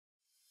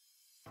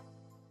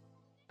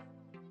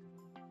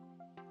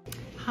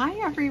Hi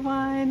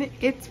everyone,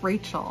 it's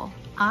Rachel.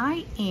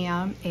 I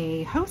am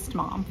a host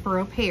mom for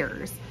au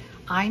pairs.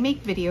 I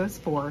make videos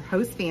for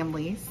host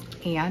families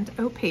and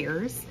au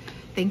pairs.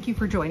 Thank you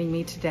for joining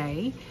me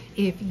today.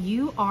 If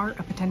you are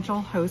a potential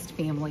host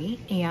family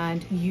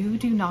and you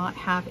do not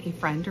have a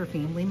friend or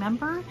family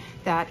member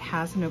that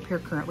has an au pair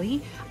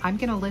currently, I'm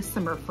gonna list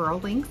some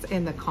referral links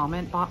in the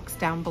comment box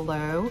down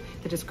below,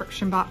 the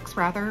description box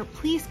rather.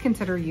 Please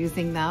consider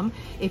using them.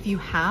 If you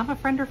have a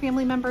friend or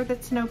family member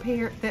that's an au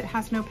pair, that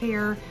has an au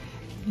pair,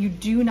 you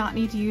do not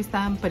need to use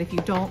them, but if you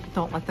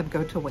don't let them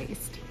go to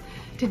waste.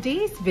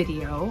 Today's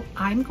video,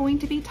 I'm going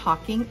to be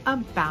talking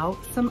about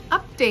some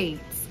updates.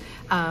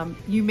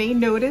 You may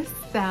notice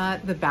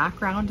that the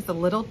background is a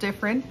little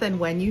different than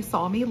when you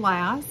saw me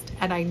last,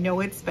 and I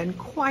know it's been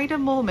quite a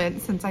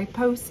moment since I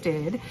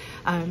posted,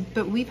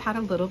 but we've had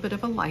a little bit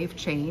of a life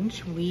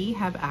change. We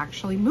have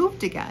actually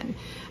moved again.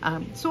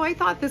 So I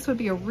thought this would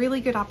be a really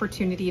good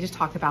opportunity to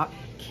talk about,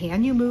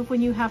 can you move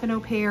when you have an au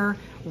pair?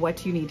 What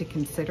do you need to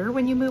consider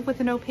when you move with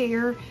an au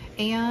pair?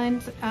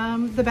 And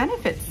the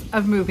benefits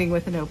of moving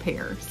with an au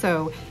pair.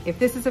 So if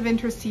this is of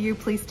interest to you,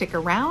 please stick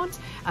around,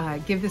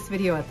 give this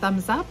video a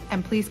thumbs up,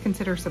 and please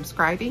consider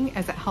subscribing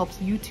as it helps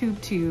YouTube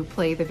to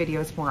play the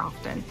videos more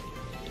often.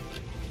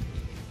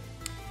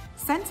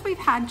 Since we've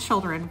had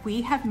children,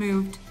 we have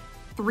moved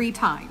 3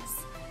 times.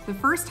 The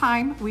first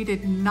time we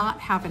did not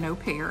have an au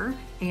pair,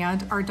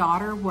 and our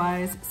daughter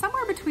was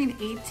somewhere between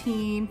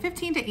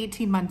 15 to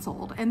 18 months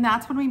old, and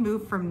that's when we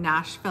moved from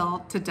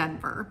Nashville to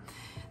Denver.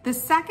 The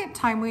second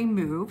time we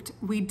moved,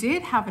 we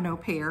did have an au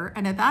pair,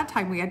 and at that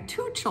time we had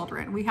 2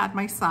 children. We had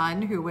my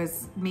son, who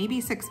was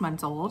maybe 6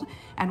 months old,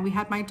 and we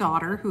had my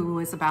daughter, who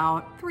was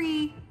about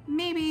 3,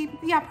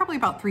 probably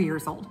about 3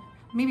 years old,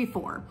 maybe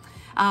 4.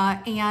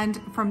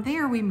 And from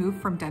there, we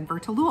moved from Denver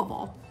to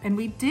Louisville, and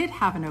we did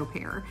have an au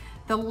pair.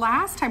 The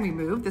last time we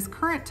moved, this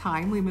current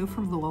time, we moved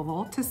from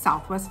Louisville to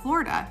Southwest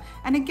Florida,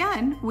 and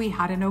again, we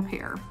had an au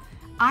pair.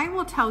 I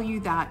will tell you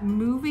that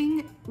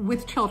moving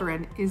with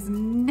children is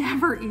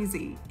never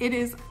easy. It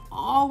is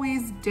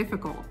always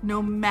difficult,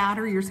 no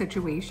matter your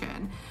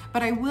situation.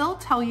 But I will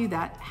tell you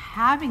that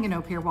having an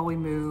au pair while we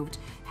moved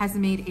has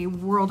made a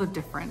world of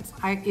difference.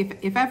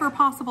 If ever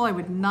possible, I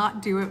would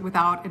not do it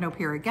without an au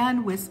pair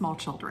again with small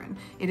children.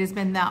 It has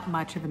been that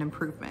much of an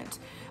improvement.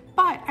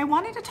 But I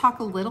wanted to talk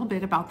a little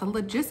bit about the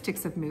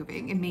logistics of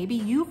moving, and maybe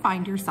you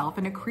find yourself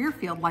in a career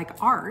field like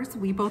ours.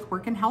 We both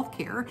work in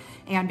healthcare,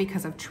 and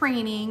because of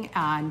training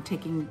and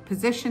taking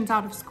positions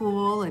out of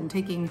school and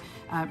taking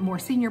more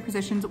senior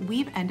positions,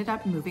 we've ended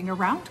up moving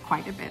around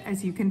quite a bit,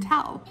 as you can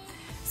tell.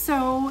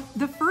 So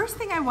the first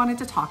thing I wanted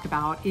to talk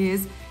about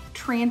is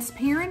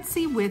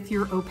transparency with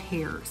your au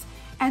pairs.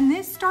 And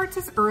this starts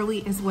as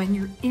early as when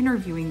you're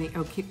interviewing the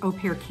au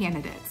pair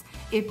candidates.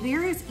 If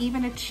there is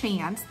even a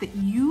chance that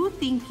you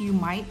think you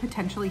might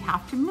potentially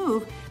have to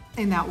move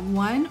in that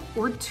 1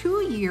 or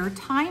 2 year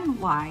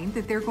timeline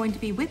that they're going to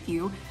be with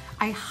you,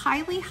 I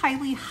highly,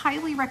 highly,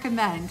 highly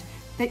recommend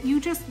that you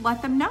just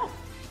let them know.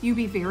 You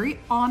be very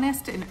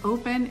honest and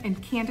open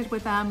and candid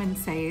with them and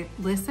say,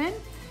 listen,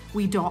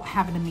 we don't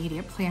have an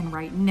immediate plan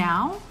right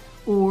now,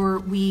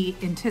 or we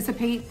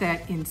anticipate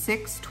that in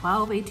 6,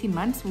 12, 18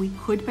 months, we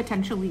could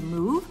potentially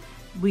move.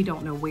 We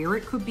don't know where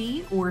it could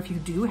be, or if you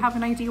do have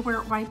an idea where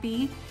it might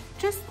be,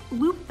 just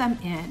loop them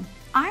in.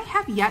 I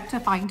have yet to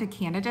find a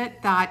candidate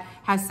that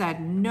has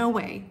said, no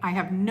way, I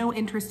have no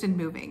interest in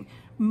moving.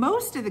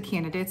 Most of the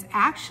candidates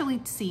actually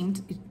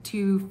seemed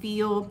to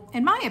feel,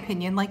 in my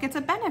opinion, like it's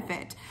a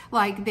benefit.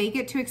 Like they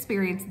get to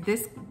experience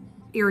this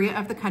area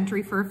of the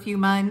country for a few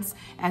months,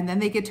 and then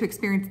they get to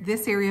experience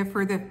this area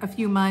for a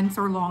few months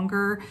or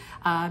longer.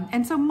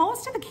 And so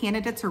most of the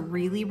candidates are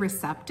really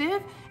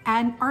receptive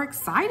and are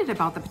excited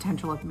about the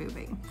potential of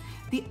moving.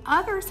 The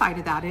other side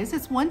of that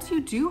is once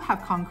you do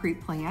have concrete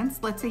plans,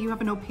 let's say you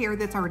have an au pair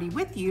that's already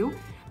with you,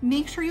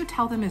 make sure you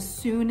tell them as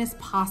soon as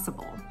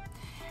possible.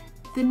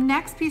 The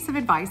next piece of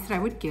advice that I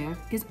would give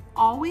is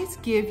always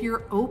give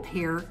your au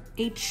pair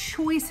a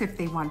choice if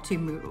they want to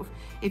move.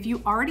 If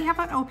you already have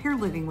an au pair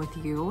living with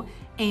you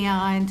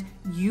and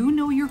you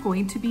know you're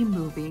going to be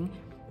moving,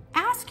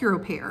 ask your au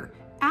pair.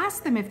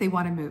 Ask them if they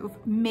want to move.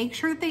 Make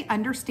sure that they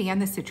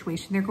understand the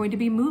situation they're going to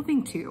be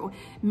moving to.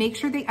 Make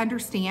sure they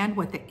understand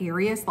what the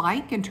area is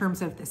like in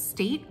terms of the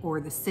state or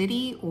the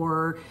city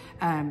or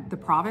the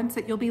province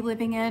that you'll be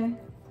living in.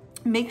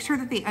 Make sure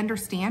that they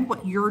understand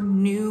what your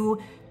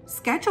new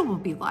schedule will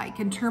be like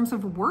in terms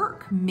of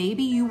work.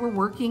 Maybe you were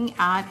working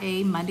at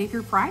a Monday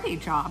through Friday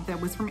job that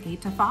was from 8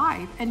 to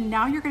 5, and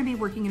now you're going to be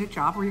working at a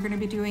job where you're going to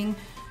be doing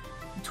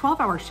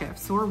 12-hour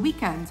shifts or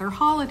weekends or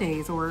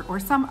holidays or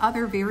some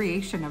other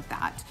variation of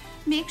that.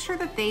 Make sure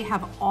that they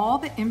have all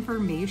the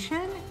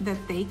information that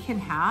they can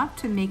have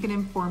to make an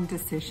informed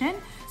decision,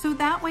 so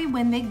that way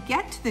when they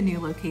get to the new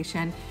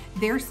location,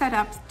 they're set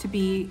up to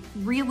be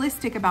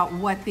realistic about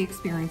what the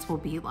experience will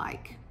be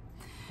like.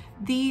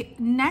 The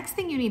next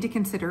thing you need to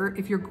consider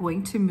if you're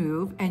going to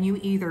move and you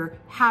either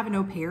have an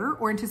au pair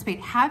or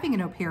anticipate having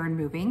an au pair and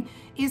moving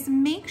is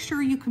make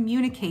sure you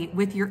communicate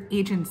with your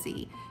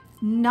agency.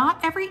 Not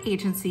every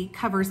agency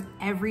covers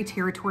every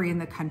territory in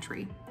the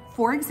country.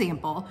 For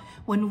example,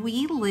 when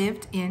we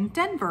lived in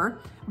Denver,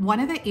 one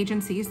of the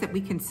agencies that we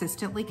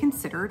consistently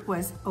considered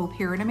was Au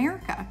Pair in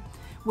America.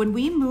 When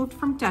we moved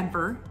from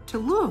Denver to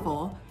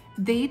Louisville,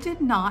 they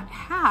did not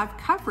have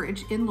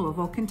coverage in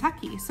Louisville,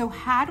 Kentucky. So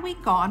had we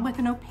gone with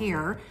an au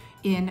pair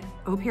in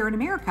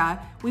America,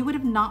 we would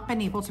have not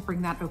been able to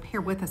bring that au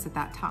pair with us at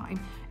that time.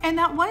 And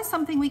that was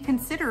something we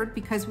considered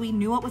because we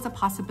knew it was a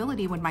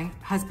possibility when my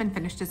husband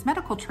finished his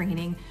medical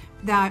training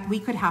that we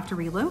could have to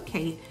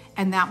relocate.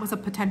 And that was a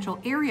potential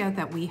area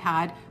that we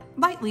had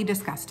lightly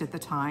discussed at the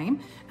time.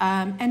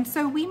 And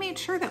so we made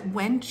sure that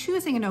when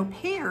choosing an au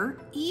pair,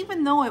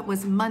 even though it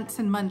was months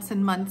and months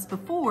and months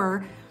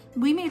before,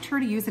 we made sure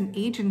to use an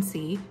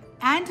agency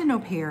and an au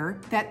pair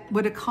that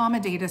would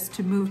accommodate us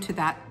to move to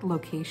that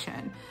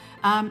location.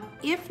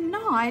 If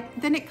not,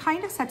 then it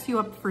kind of sets you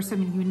up for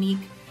some unique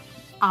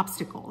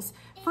obstacles.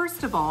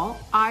 First of all,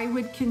 I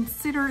would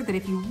consider that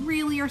if you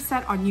really are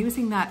set on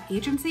using that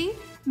agency,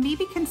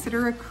 maybe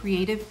consider a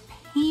creative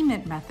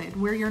payment method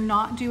where you're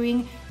not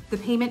doing the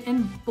payment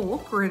in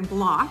bulk or in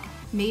block.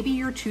 Maybe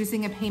you're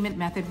choosing a payment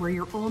method where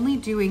you're only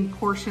doing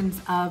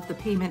portions of the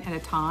payment at a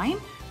time.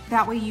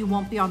 That way you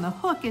won't be on the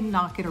hook and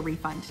not get a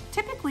refund.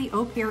 Typically,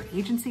 au pair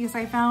agencies,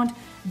 I found,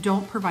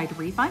 don't provide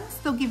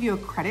refunds. They'll give you a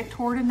credit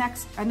toward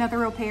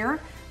another au pair,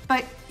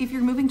 but if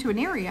you're moving to an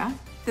area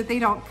that they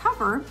don't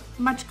cover,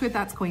 much good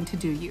that's going to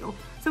do you.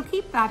 So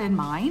keep that in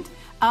mind.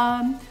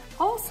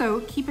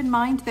 Also, keep in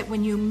mind that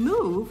when you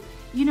move,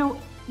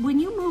 when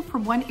you move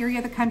from one area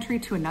of the country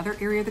to another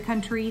area of the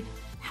country,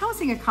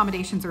 housing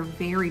accommodations are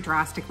very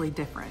drastically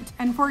different.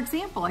 And for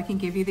example, I can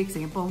give you the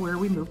example where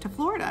we moved to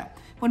Florida.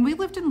 When we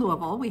lived in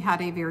Louisville, we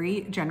had a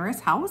very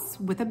generous house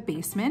with a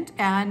basement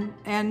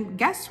and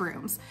guest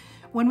rooms.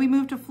 When we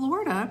moved to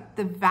Florida,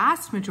 the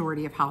vast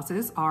majority of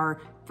houses are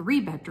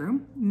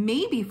 3-bedroom,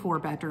 maybe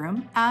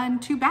 4-bedroom,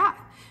 and 2-bath.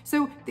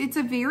 So it's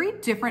a very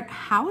different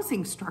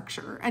housing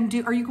structure. And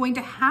are you going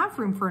to have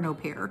room for an au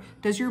pair?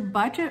 Does your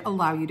budget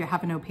allow you to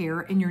have an au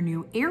pair in your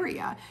new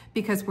area?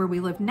 Because where we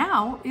live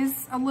now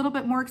is a little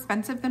bit more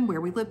expensive than where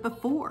we lived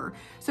before.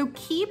 So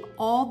keep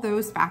all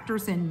those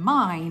factors in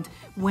mind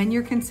when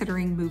you're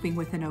considering moving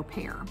with an au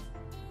pair.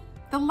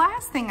 The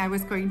last thing I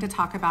was going to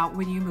talk about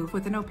when you move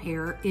with an au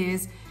pair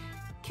is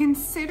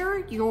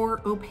consider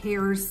your au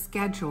pair's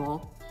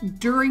schedule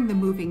during the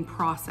moving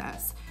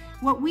process.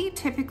 What we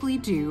typically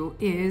do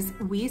is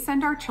we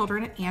send our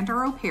children and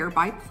our au pair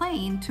by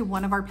plane to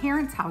one of our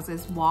parents'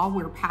 houses while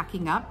we're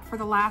packing up for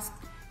the last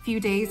few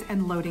days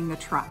and loading the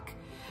truck.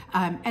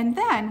 And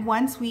then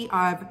once we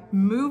have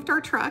moved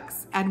our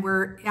trucks and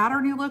we're at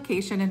our new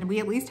location and we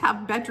at least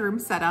have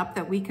bedrooms set up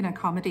that we can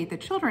accommodate the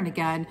children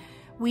again,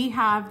 we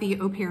have the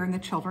au pair and the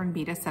children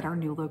meet us at our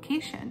new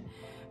location.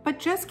 But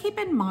just keep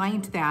in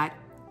mind that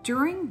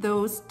during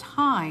those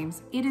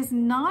times, it is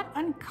not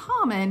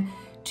uncommon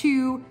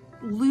to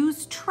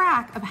lose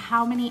track of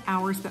how many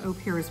hours the au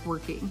pair is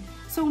working.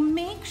 So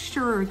make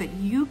sure that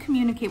you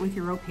communicate with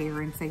your au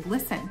pair and say,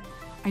 listen,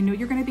 I know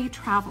you're going to be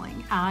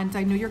traveling and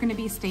I know you're going to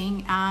be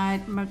staying at,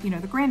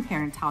 the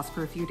grandparents' house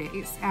for a few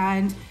days.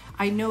 And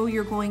I know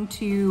you're going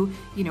to,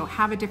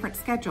 have a different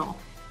schedule.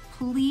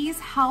 Please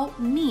help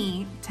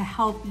me to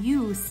help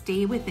you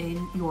stay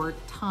within your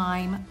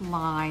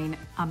timeline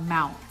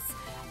amounts.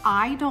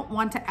 I don't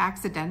want to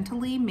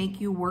accidentally make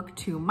you work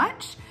too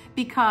much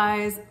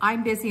because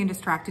I'm busy and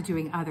distracted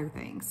doing other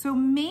things. So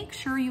make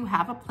sure you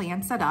have a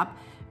plan set up.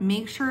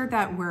 Make sure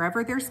that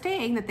wherever they're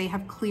staying, that they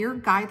have clear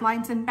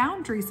guidelines and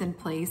boundaries in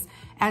place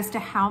as to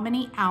how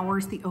many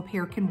hours the au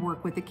pair can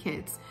work with the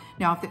kids.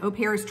 Now, if the au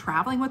pair is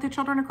traveling with the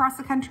children across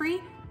the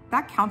country,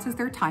 that counts as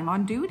their time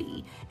on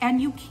duty. And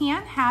you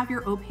can't have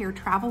your au pair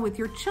travel with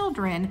your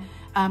children.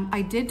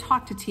 I did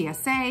talk to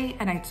TSA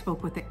and I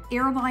spoke with the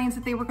airlines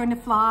that they were going to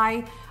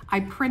fly. I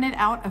printed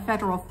out a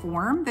federal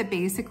form that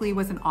basically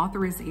was an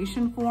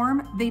authorization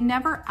form. They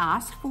never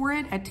asked for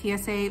it at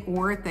TSA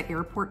or at the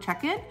airport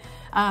check-in,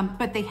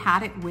 but they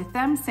had it with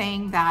them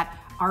saying that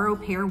our au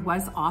pair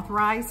was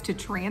authorized to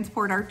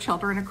transport our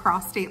children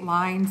across state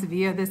lines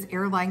via this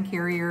airline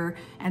carrier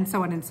and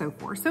so on and so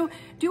forth. So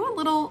do a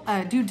little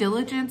due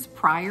diligence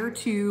prior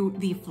to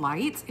the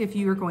flights if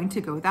you are going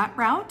to go that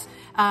route,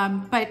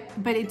 but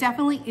it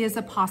definitely is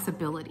a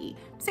possibility.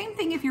 Same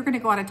thing if you're going to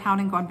go out of town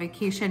and go on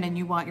vacation and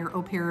you want your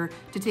au pair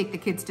to take the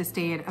kids to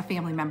stay at a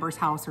family member's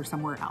house or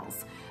somewhere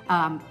else.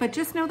 But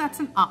just know that's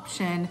an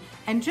option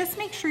and just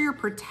make sure you're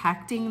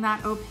protecting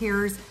that au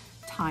pair's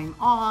time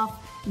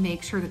off.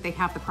 Make sure that they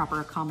have the proper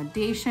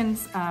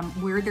accommodations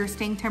where they're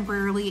staying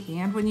temporarily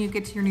and when you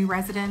get to your new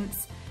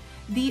residence.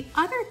 The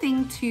other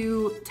thing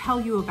to tell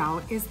you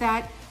about is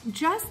that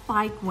just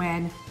like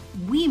when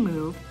we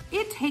move,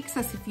 it takes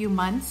us a few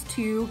months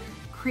to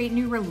create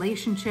new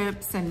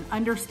relationships and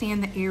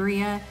understand the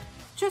area.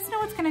 Just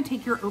know it's going to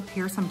take your au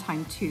pair some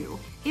time too.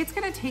 It's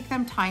going to take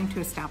them time to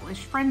establish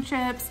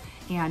friendships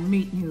and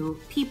meet new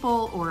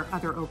people or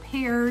other au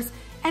pairs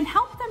and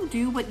help them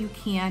do what you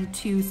can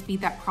to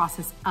speed that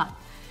process up.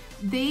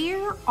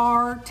 There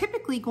are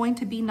typically going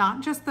to be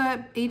not just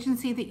the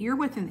agency that you're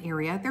with in the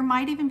area, there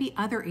might even be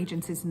other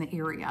agencies in the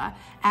area.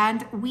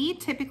 And we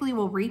typically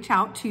will reach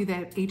out to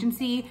the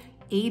agency,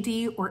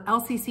 AD, or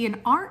LCC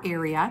in our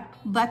area,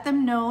 let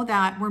them know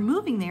that we're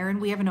moving there and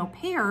we have an au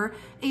pair,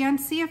 and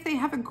see if they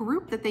have a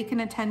group that they can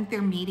attend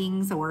their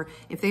meetings, or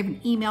if they have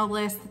an email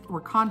list or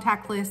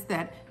contact list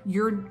that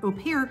your au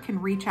pair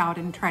can reach out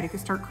and try to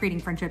start creating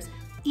friendships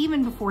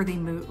even before they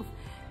move.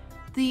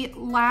 The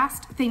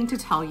last thing to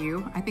tell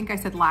you, I think I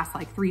said last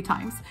like 3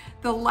 times.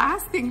 The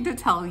last thing to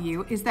tell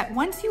you is that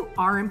once you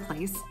are in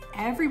place,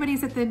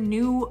 everybody's at the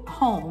new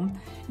home,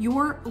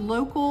 your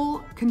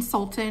local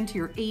consultant,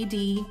 your AD,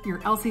 your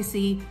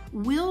LCC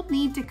will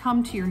need to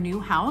come to your new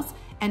house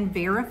and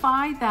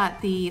verify that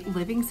the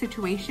living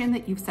situation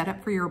that you've set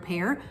up for your au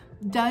pair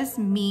does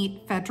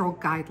meet federal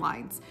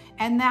guidelines.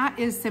 And that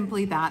is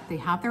simply that they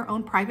have their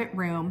own private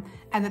room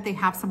and that they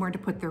have somewhere to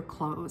put their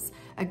clothes.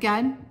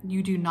 Again,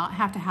 you do not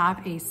have to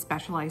have a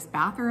specialized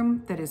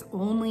bathroom that is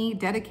only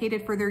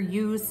dedicated for their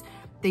use.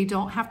 They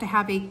don't have to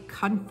have a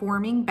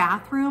conforming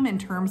bathroom in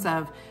terms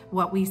of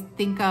what we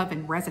think of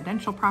in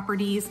residential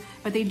properties,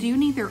 but they do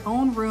need their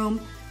own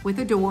room with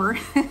a door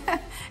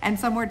and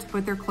somewhere to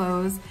put their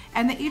clothes.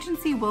 And the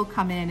agency will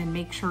come in and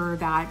make sure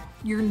that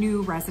your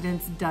new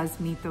residence does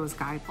meet those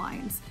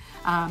guidelines.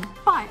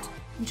 But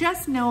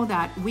just know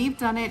that we've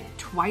done it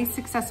twice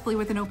successfully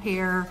with an au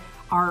pair.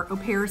 Our au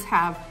pairs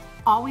have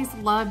always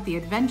loved the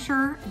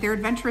adventure. They're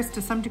adventurous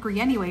to some degree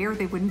anyway, or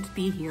they wouldn't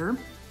be here.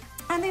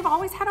 And they've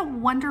always had a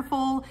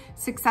wonderful,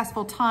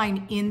 successful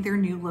time in their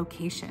new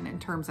location in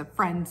terms of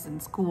friends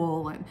and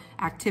school and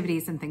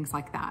activities and things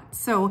like that.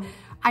 So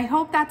I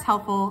hope that's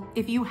helpful.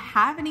 If you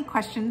have any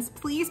questions,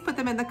 please put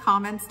them in the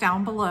comments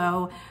down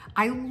below.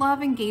 I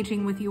love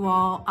engaging with you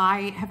all.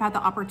 I have had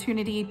the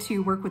opportunity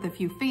to work with a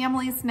few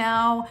families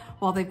now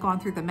while they've gone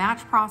through the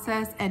match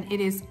process, and it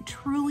is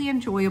truly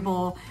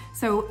enjoyable.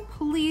 So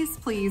please,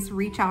 please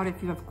reach out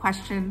if you have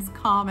questions,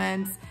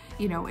 comments,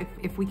 you know,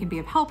 if we can be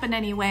of help in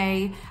any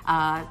way.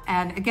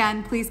 And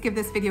again, please give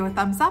this video a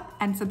thumbs up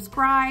and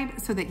subscribe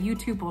so that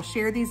YouTube will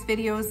share these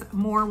videos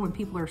more when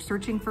people are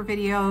searching for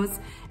videos.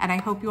 And I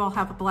hope you all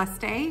have a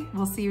blessed day.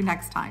 We'll see you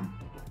next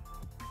time.